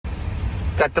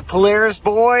Got the Polaris,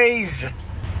 boys.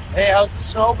 Hey, how's the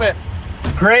snow been?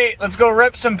 Great, let's go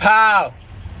rip some pow.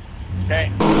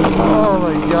 Okay. Oh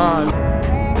my God.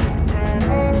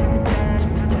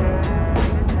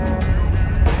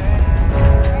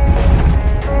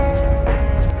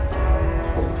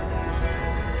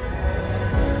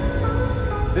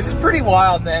 This is pretty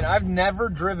wild, man. I've never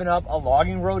driven up a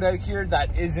logging road out here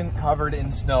that isn't covered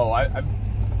in snow. I've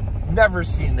never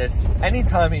seen this any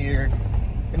time of year,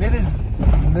 and it is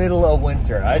middle of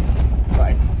winter.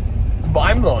 It's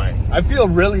mind-blowing. I feel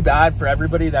really bad for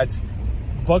everybody that's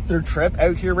booked their trip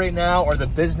out here right now, or the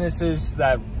businesses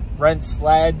that rent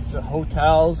sleds,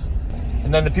 hotels,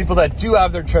 and then the people that do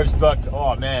have their trips booked.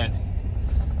 Oh man,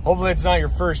 hopefully it's not your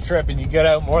first trip and you get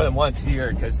out more than once a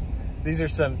year, because these are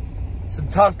some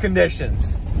tough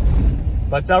conditions.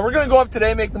 But we're gonna go up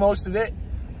today, make the most of it.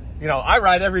 You know, I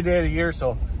ride every day of the year,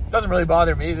 so it doesn't really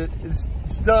bother me. It's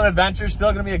still an adventure,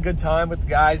 still gonna be a good time with the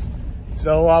guys.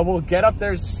 So we'll get up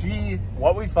there, see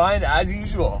what we find as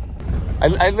usual.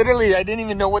 I literally didn't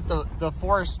even know what the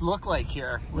forest looked like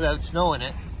here without snow in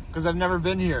it, because I've never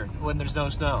been here when there's no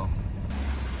snow.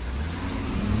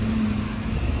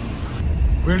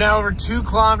 We're now over 2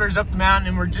 kilometers up the mountain,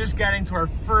 and we're just getting to our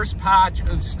first patch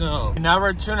of snow. And now we're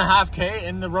at 2.5K,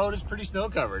 and the road is pretty snow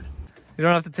covered. You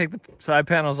don't have to take the side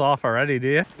panels off already, do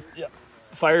you? Yeah.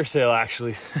 Fire sale,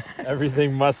 actually.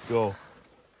 Everything must go.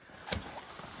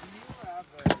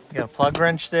 You got a plug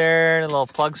wrench there, a little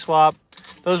plug swap.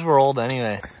 Those were old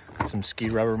anyway. Got some ski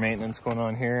rubber maintenance going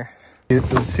on here.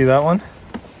 Let's see that one.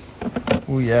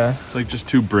 Oh yeah. It's like just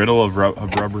too brittle of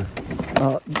rubber.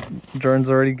 Jordan's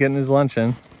already getting his lunch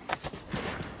in.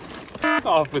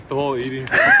 Off with the whole eating.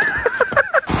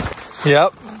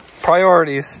 Yep,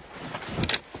 priorities.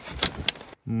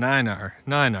 9R,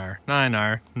 9R,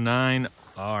 9R,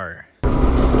 9R.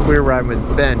 We're riding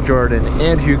with Ben, Jordan,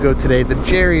 and Hugo today. The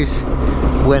Jerrys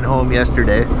went home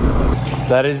yesterday.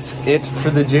 That is it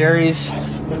for the Jerrys.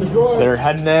 They're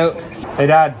heading out. Hey,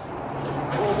 Dad.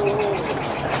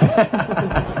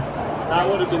 That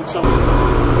would have been something.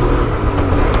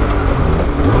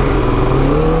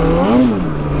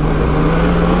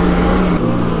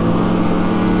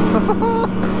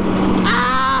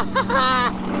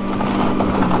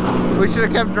 We should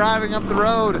have kept driving up the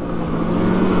road.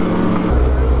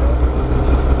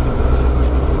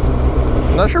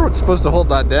 I'm not sure what's supposed to hold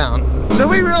that down. So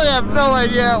we really have no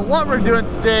idea what we're doing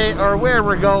today or where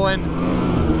we're going.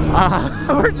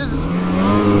 We're just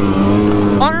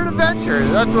on an adventure.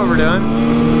 That's what we're doing.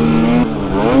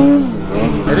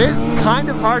 It is kind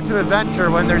of hard to adventure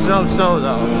when there's no snow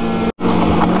though.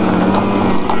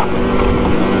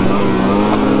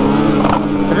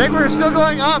 I think we're still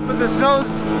going up, but the snow's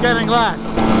getting less.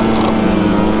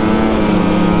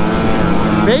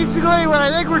 Basically, what I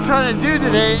think we're trying to do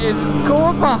today is go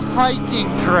up a hiking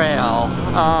trail.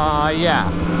 Yeah.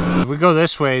 If we go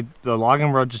this way, the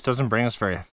logging road just doesn't bring us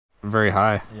very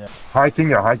high. Yeah. Hiking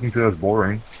trail is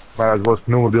boring. Might as well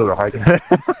snowmobile or hiking.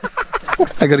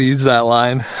 I gotta use that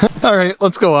line. All right,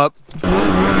 let's go up.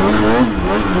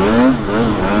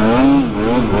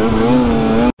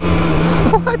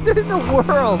 What in the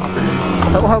world?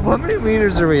 How many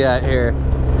meters are we at here?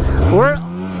 We're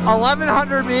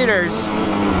 1,100 meters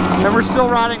and we're still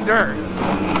riding dirt.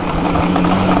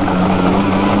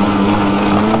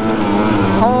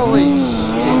 Holy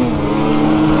shit.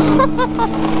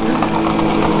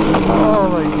 Oh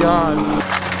my God.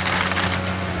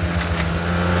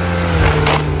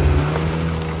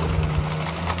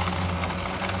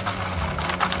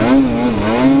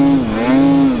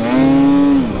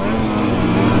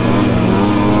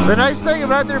 The nice thing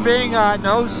about there being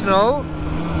no snow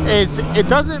is it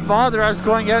doesn't bother us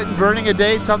going out and burning a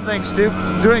day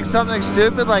doing something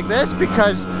stupid like this,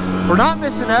 because we're not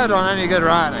missing out on any good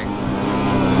riding.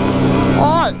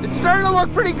 Oh, it's starting to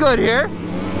look pretty good here.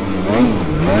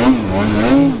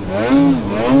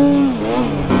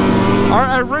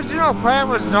 Our original plan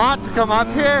was not to come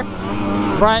up here,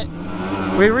 but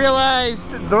we realized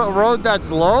the road that's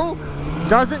low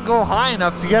doesn't go high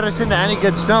enough to get us into any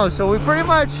good snow, so we pretty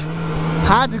much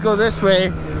had to go this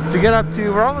way to get up to,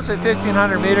 we're almost at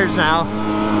 1,500 meters now.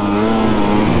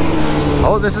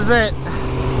 Oh, this is it.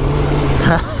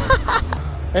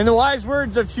 In the wise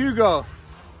words of Hugo,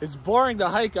 it's boring to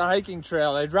hike a hiking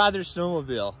trail. I'd rather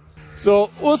snowmobile.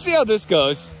 So we'll see how this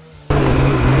goes.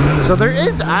 So there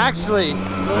is actually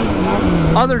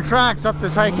other tracks up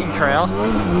this hiking trail.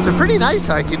 It's a pretty nice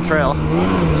hiking trail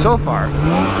so far.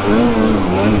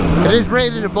 It is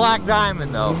rated a black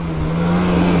diamond though.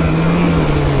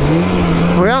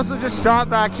 We also just stopped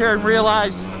back here and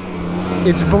realized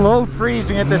it's below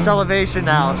freezing at this elevation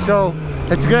now. So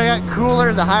It's gonna get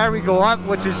cooler the higher we go up,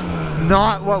 which is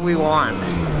not what we want.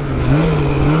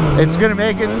 It's gonna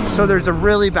make it so there's a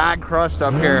really bad crust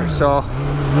up here, so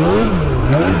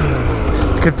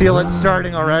you can feel it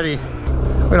starting already.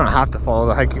 We don't have to follow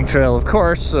the hiking trail, of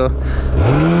course, so.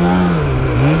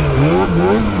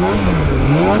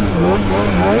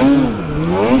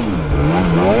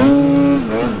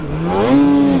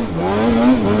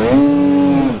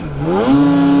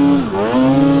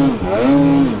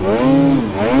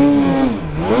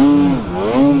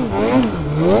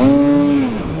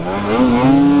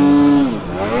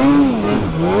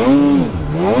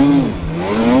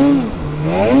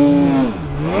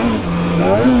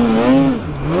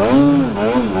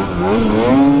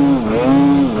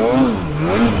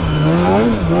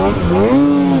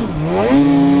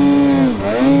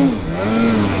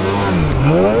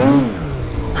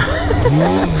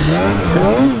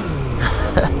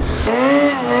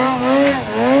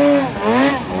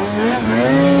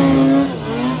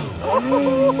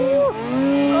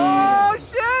 Oh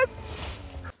shit!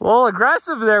 A little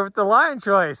aggressive there with the line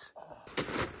choice.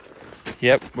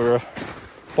 Yep, we're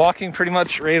walking pretty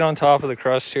much right on top of the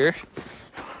crust here.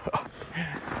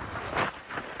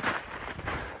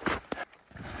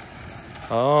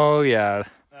 Oh yeah.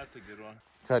 That's a good one.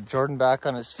 Got Jordan back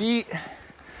on his feet.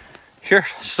 Here,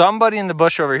 somebody in the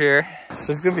bush over here. This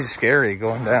is gonna be scary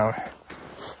going down.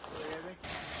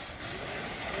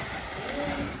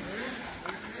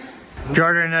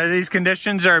 Jordan, these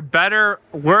conditions are better,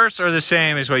 worse, or the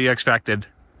same as what you expected?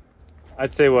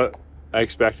 I'd say what I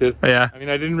expected. Yeah. I mean,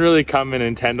 I didn't really come and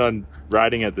intend on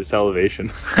riding at this elevation.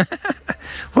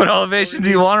 What elevation do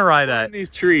you want to ride at?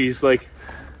 These trees, like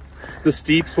the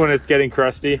steeps when it's getting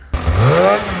crusty.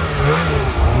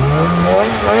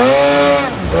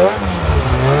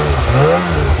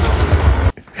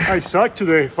 I suck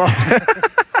today.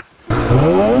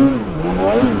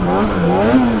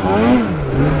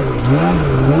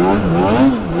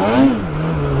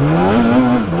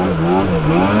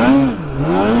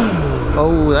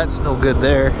 Oh, that's no good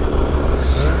there.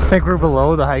 I think we're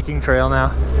below the hiking trail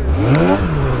now.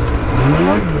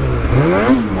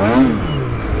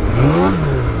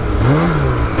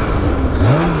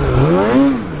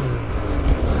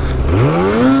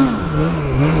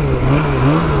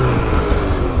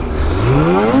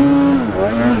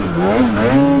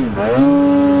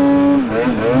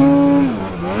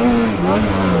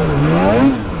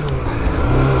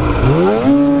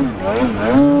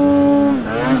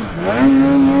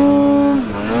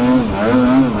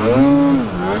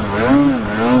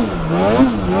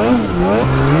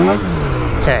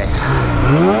 Okay.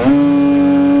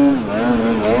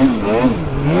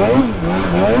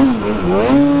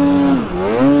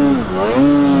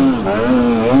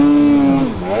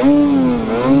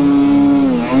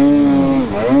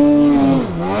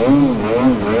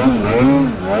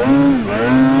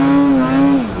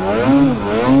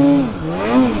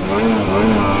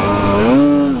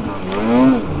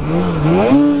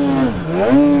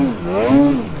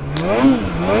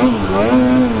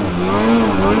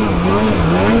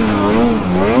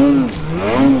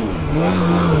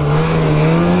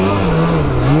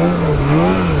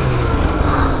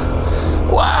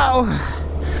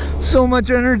 So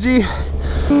much energy.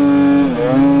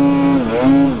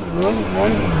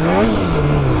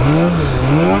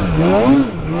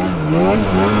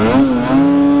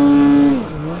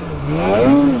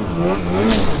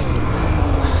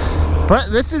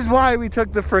 But this is why we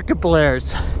took the frickin'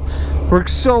 Polaris.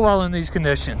 Works so well in these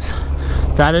conditions.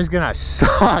 That is gonna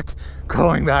suck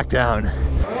going back down.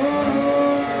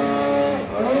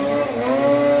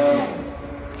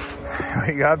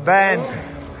 We got Ben.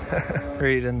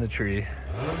 Right in the tree.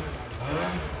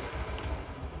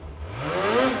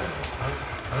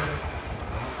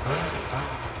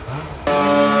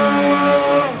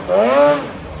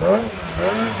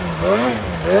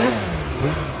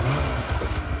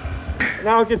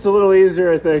 Now it gets a little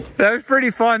easier, I think. That was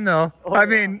pretty fun though. Oh, I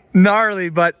mean, gnarly,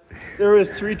 but... There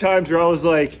was 3 times where I was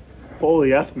like,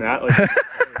 holy F, Matt. Like,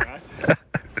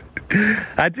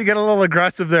 I had to get a little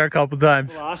aggressive there a couple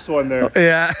times. the last one there.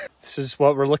 Yeah. This is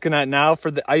what we're looking at now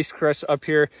for the ice crust up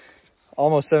here.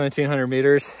 Almost 1,700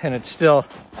 meters, and it's still,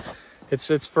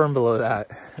 it's firm below that.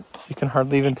 You can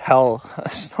hardly even tell a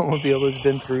snowmobile has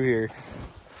been through here.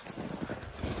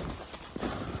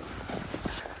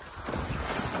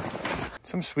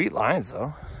 Some sweet lines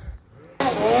though.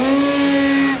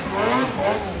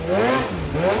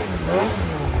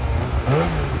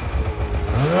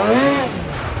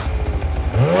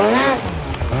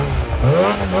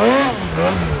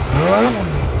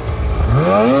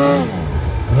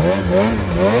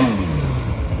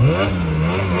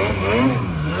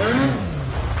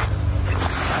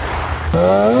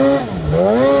 I'll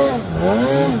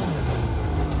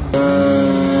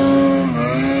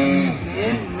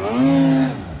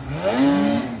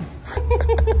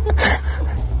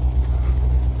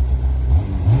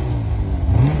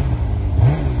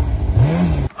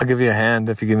give you a hand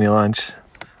if you give me lunch.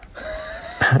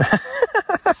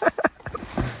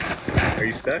 Are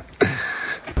you stuck?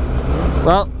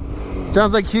 Well,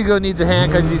 sounds like Hugo needs a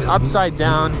hand because he's upside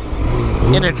down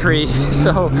in a tree.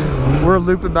 So we're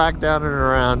looping back down and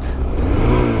around.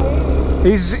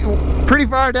 He's pretty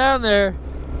far down there.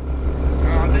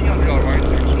 I think I'll be alright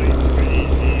actually.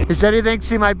 Pretty easy. He said he thinks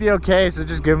he might be okay, so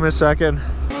just give him a second.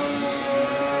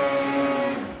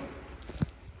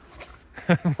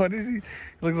 What is he?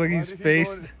 Looks like he's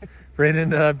faced right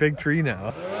into that big tree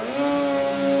now.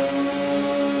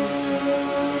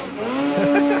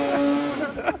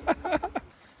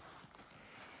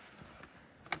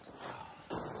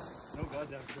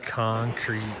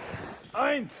 Concrete.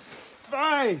 1,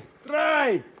 2,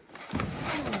 3.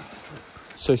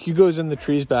 So Hugo's in the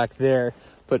trees back there,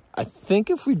 but I think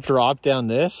if we drop down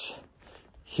this,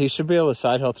 he should be able to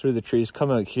side hill through the trees, come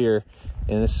out here,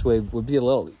 and this way would be a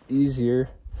little easier.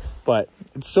 But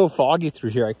it's so foggy through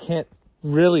here, I can't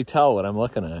really tell what I'm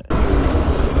looking at.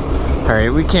 All right,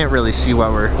 we can't really see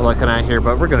what we're looking at here,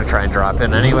 but we're gonna try and drop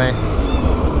in anyway.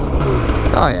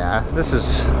 Oh yeah, this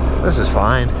is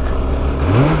fine.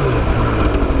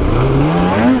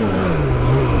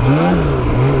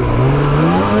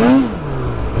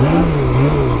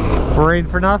 We're waiting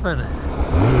for nothing.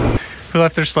 We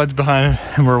left our sleds behind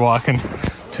and we're walking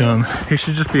to him. He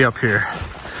should just be up here.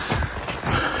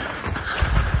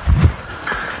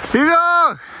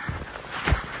 Hugo!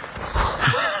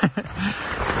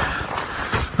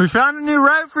 We found a new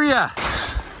route for you.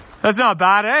 That's not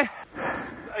bad, eh?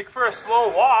 Like for a slow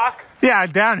walk. Yeah,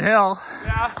 downhill.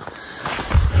 Yeah.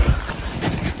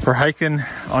 We're hiking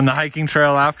on the hiking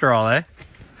trail after all, eh?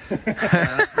 That's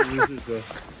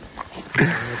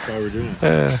why we're doing it.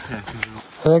 I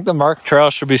think the marked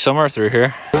trail should be somewhere through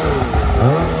here.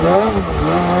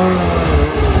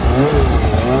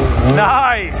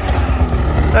 Nice!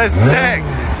 That's sick!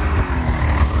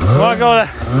 Wanna go there?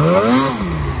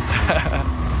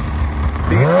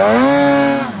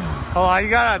 Oh, you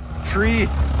got a tree.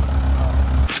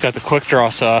 Just got the quick draw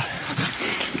saw.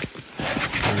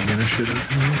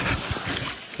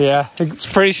 Yeah, it's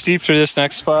pretty steep through this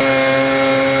next spot.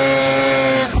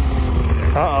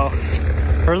 Uh-oh.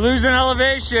 We're losing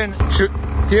elevation.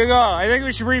 Here you go. I think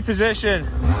we should reposition.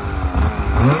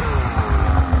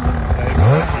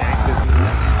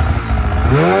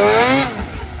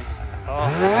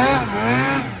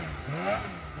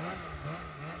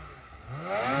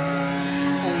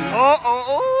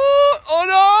 Oh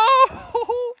no!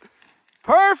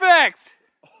 Perfect!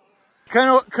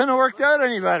 Couldn't have worked out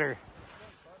any better.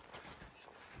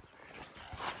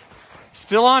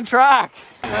 Still on track.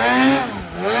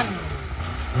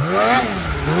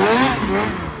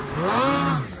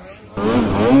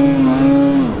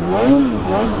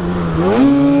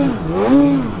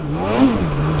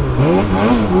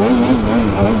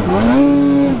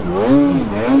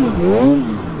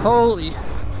 Holy.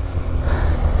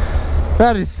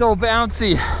 That is so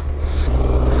bouncy.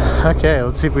 Okay,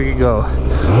 let's see if we can go.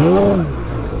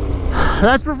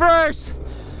 That's reverse.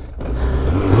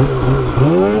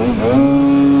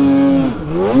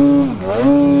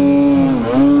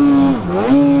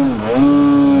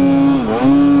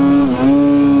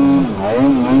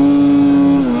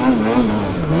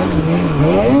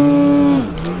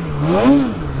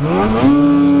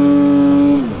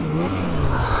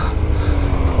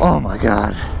 Oh my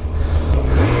God.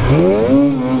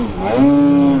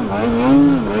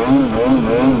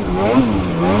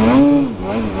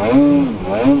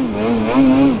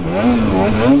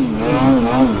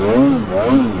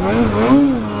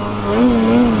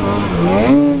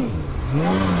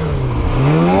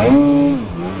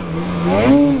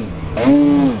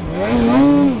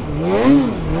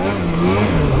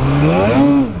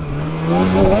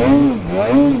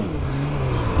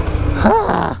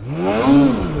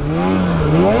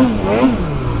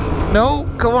 No,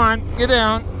 come on, get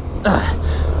down.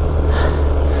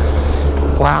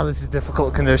 Wow, this is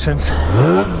difficult conditions.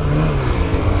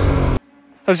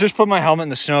 Let's just put my helmet in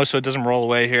the snow so it doesn't roll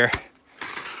away here.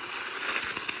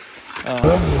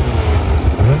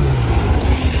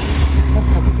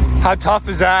 How tough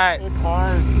is that? It's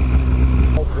hard.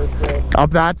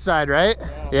 Up that side, right?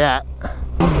 Yeah.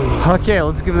 Okay,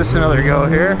 let's give this another go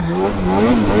here.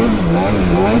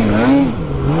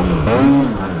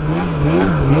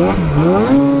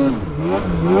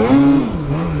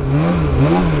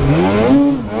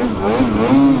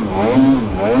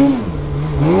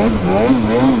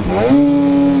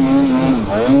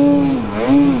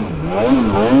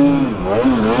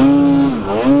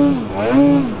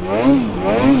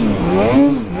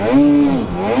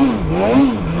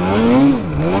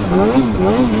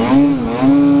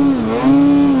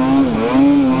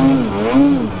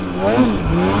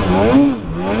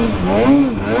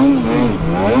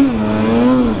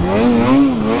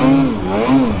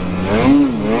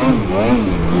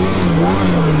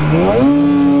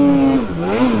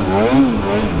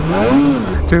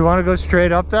 Do we want to go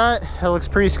straight up that? It looks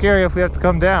pretty scary if we have to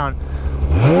come down.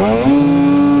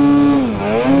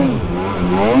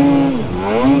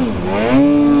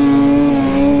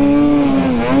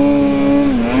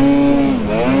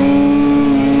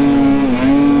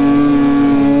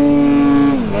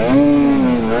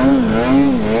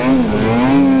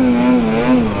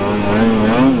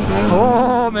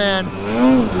 Oh man.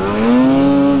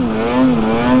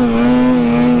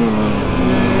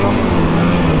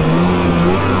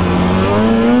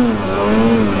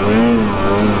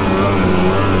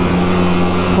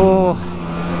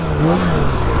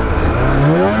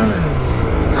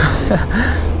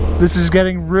 This is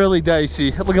getting really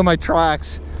dicey. Look at my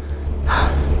tracks.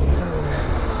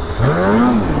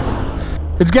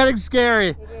 It's getting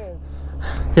scary.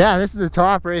 Yeah, this is the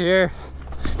top right here.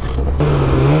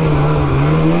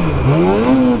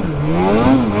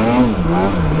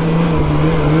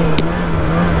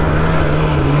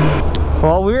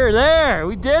 Well, we were there.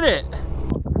 We did it.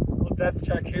 Little depth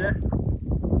check here.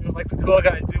 Doing like the cool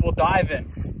guys do, we'll dive in.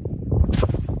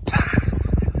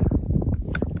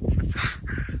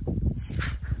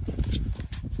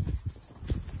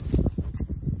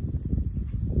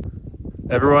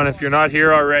 Everyone, if you're not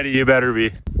here already, you better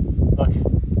be. Look,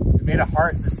 we made a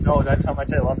heart in the snow. That's how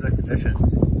much I love the conditions.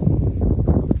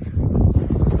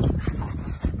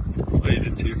 Oh, you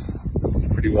did too.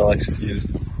 Pretty well executed.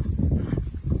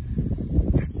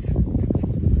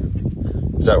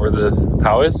 Is that where the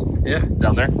POW is? Yeah,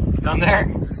 Down there? down there.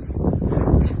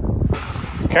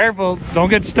 Careful, don't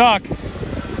get stuck.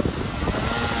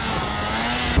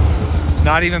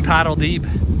 Not even paddle deep.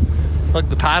 Look,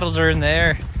 the paddles are in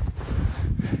there.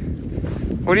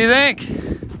 What do you think?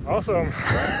 Awesome.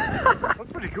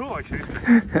 That's pretty cool, actually.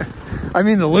 I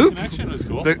mean, the loop. The connection was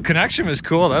cool. The connection was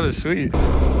cool. That was sweet.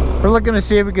 We're looking to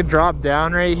see if we could drop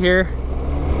down right here.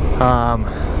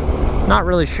 Not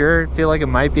really sure. Feel like it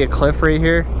might be a cliff right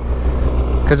here,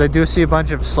 because I do see a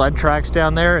bunch of sled tracks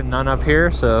down there and none up here.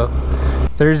 So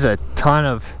there's a ton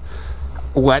of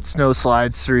wet snow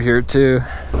slides through here too.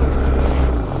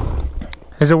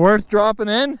 Is it worth dropping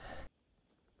in?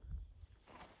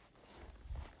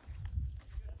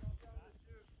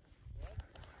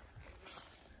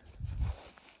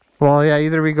 Well, yeah,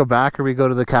 either we go back or we go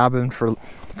to the cabin for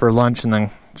lunch and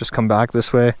then just come back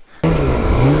this way.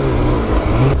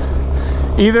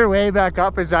 Either way, back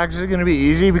up is actually going to be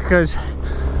easy, because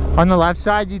on the left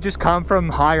side, you just come from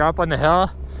higher up on the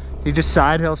hill. You just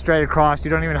side hill straight across.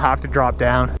 You don't even have to drop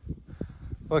down.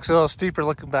 Looks a little steeper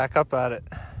looking back up at it.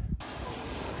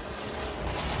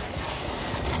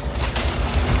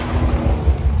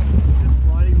 Just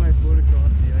sliding my foot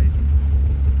across the ice.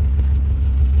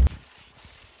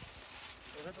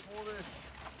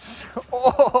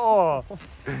 Oh!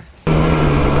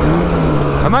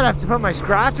 I might have to put my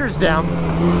scratchers down.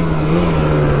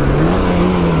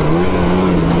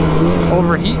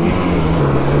 Overheating.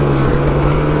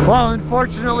 Well,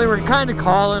 unfortunately, we're kind of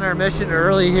calling our mission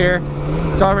early here.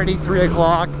 It's already 3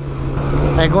 o'clock,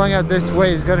 and going out this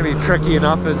way is going to be tricky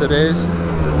enough as it is.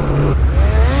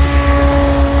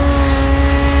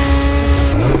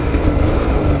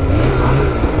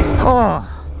 Oh,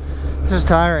 this is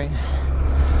tiring.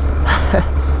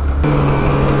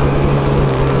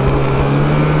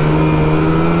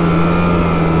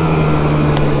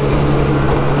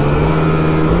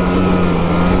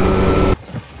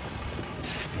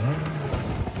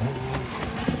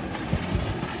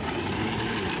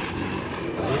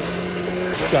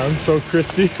 Sounds so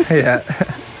crispy. Yeah.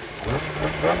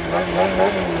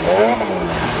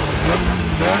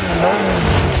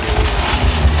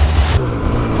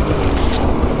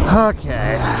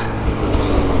 Okay.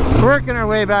 Working our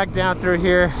way back down through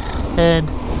here, and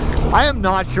I am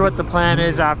not sure what the plan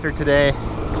is after today.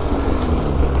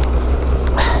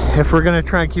 If we're gonna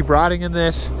try and keep riding in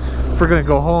this, if we're gonna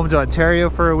go home to Ontario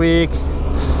for a week.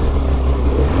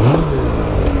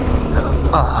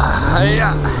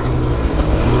 Yeah.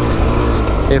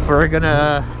 If we're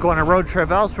gonna go on a road trip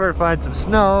elsewhere to find some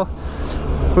snow.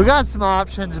 We got some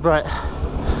options, but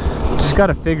just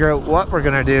gotta figure out what we're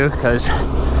gonna do, because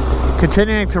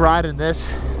continuing to ride in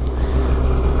this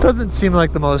doesn't seem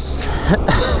like the most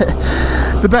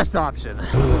the best option.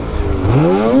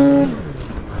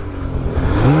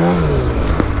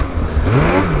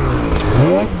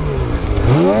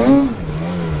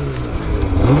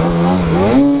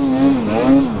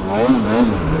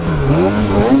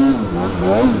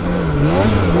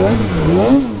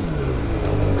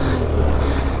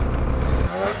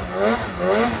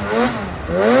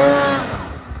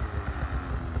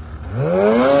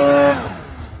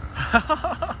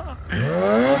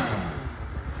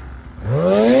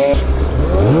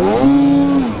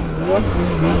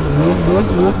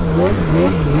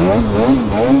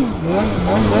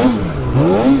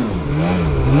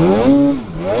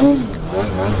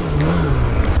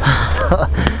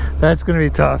 That's gonna be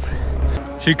tough.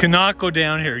 So you cannot go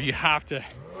down here. You have to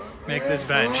make this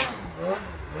bench.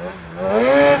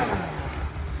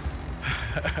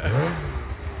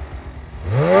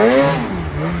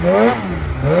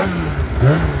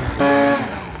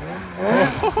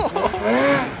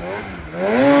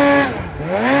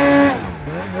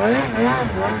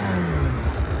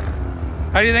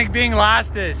 How do you think being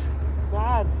last is?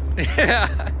 Bad. Yeah.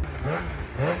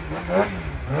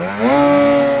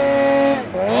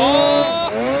 Oh!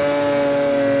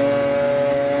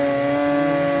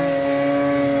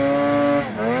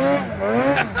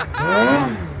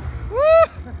 Woo!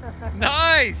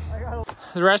 Nice!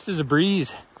 The rest is a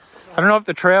breeze. I don't know if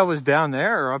the trail was down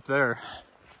there or up there.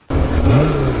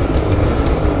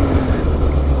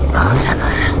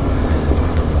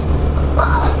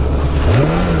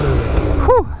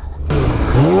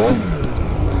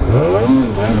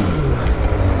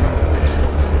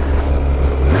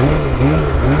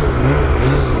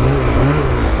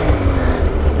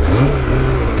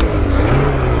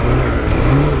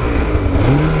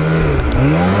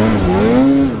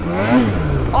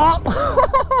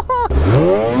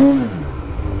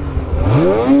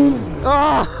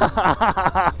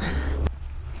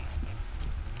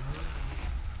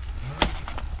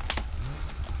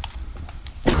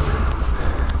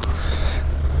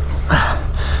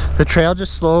 The trail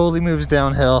just slowly moves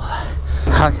downhill.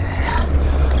 Okay.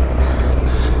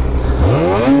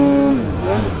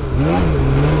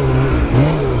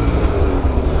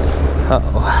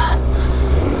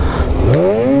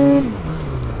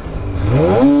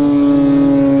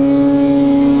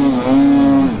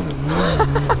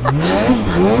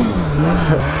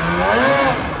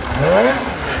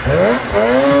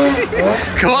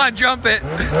 Come on, jump it. I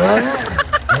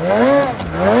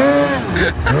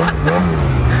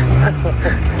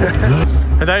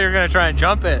thought you were gonna try and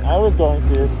jump it. I was going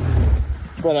to,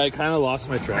 but I kind of lost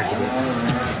my track a bit.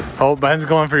 Oh, Ben's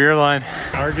going for your line.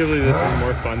 Arguably, this is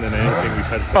more fun than anything we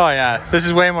touched. Oh yeah, this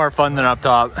is way more fun than up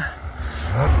top.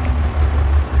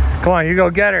 Come on, you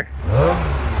go get her.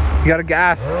 You gotta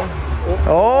gas.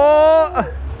 Oh!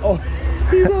 Oh,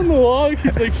 he's on the log.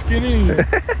 He's like skinning.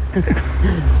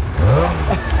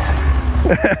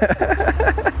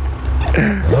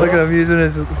 Look at him using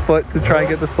his foot to try and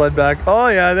get the sled back. Oh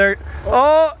yeah, there.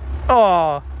 Oh,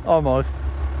 oh, almost.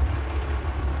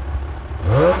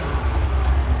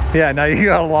 Yeah, now you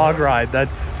got a log ride.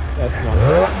 That's not.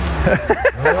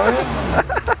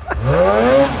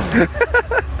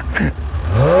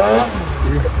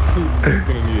 He's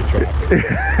gonna need a track.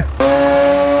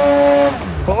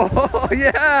 Oh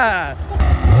yeah.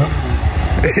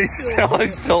 He's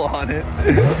still on it.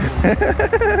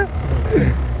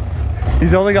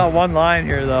 He's only got one line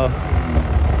here though.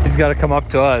 He's got to come up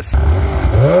to us.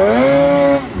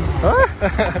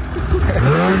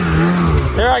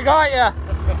 Here, I got ya.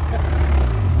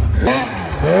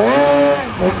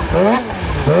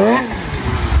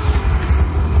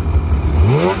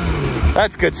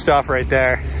 That's good stuff right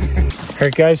there.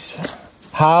 Alright guys,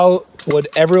 how would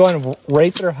everyone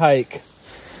rate their hike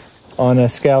on a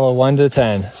scale of 1 to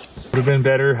 10? Would have been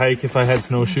better hike if I had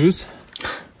snowshoes.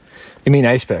 You mean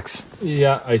ice picks?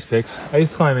 Yeah, ice picks.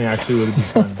 Ice climbing actually would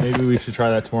have been fun. Maybe we should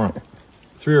try that tomorrow.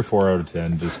 3 or 4 out of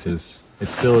 10, just because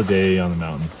it's still a day on the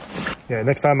mountain. Yeah,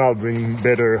 next time I'll bring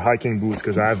better hiking boots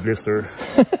because I have blister.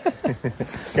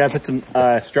 Yeah, put some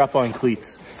strap-on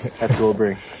cleats. That's what we'll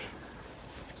bring.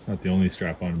 It's not the only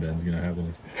strap-on Ben's gonna have in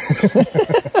his.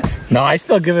 No, I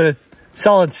still give it a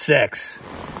solid 6.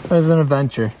 It was an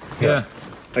adventure. Yeah.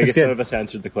 I guess good. none of us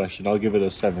answered the question. I'll give it a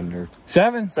 7 or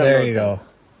 7? There you go.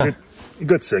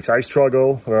 Good 6. I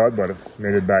struggle, but I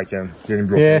made it back and didn't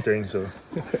broke anything. So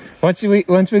once we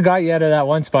got you out of that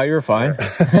one spot, you were fine.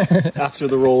 after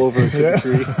the rollover to the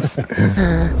tree.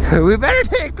 We better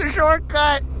take the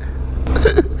shortcut.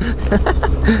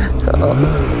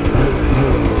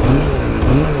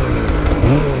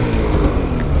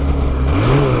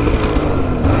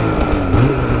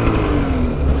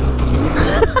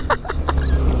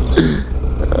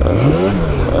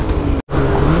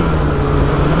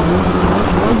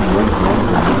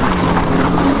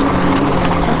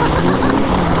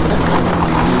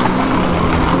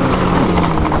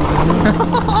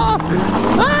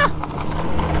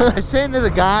 I was saying to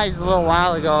the guys a little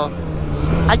while ago,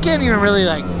 I can't even really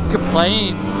like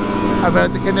complain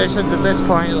about the conditions at this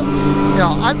point. You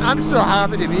know, I'm still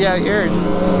happy to be out here and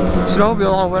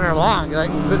snowmobile all winter long. Like,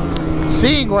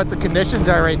 seeing what the conditions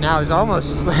are right now is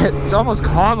almost, it's almost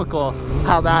comical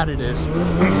how bad it is.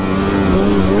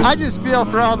 I just feel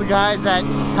for all the guys that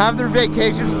have their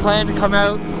vacations planned to come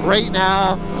out right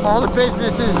now, all the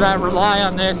businesses that rely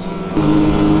on this.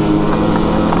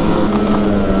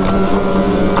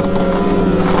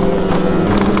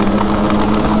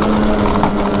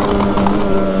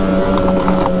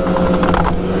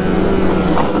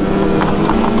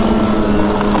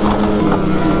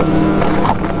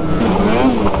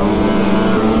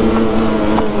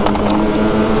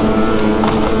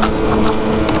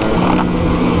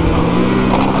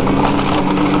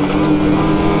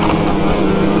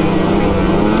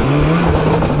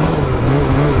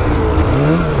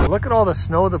 Look at all the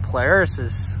snow the Polaris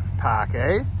is pack,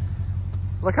 eh?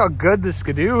 Look how good the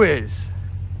Skidoo is.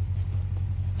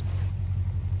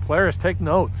 Polaris, take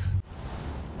notes.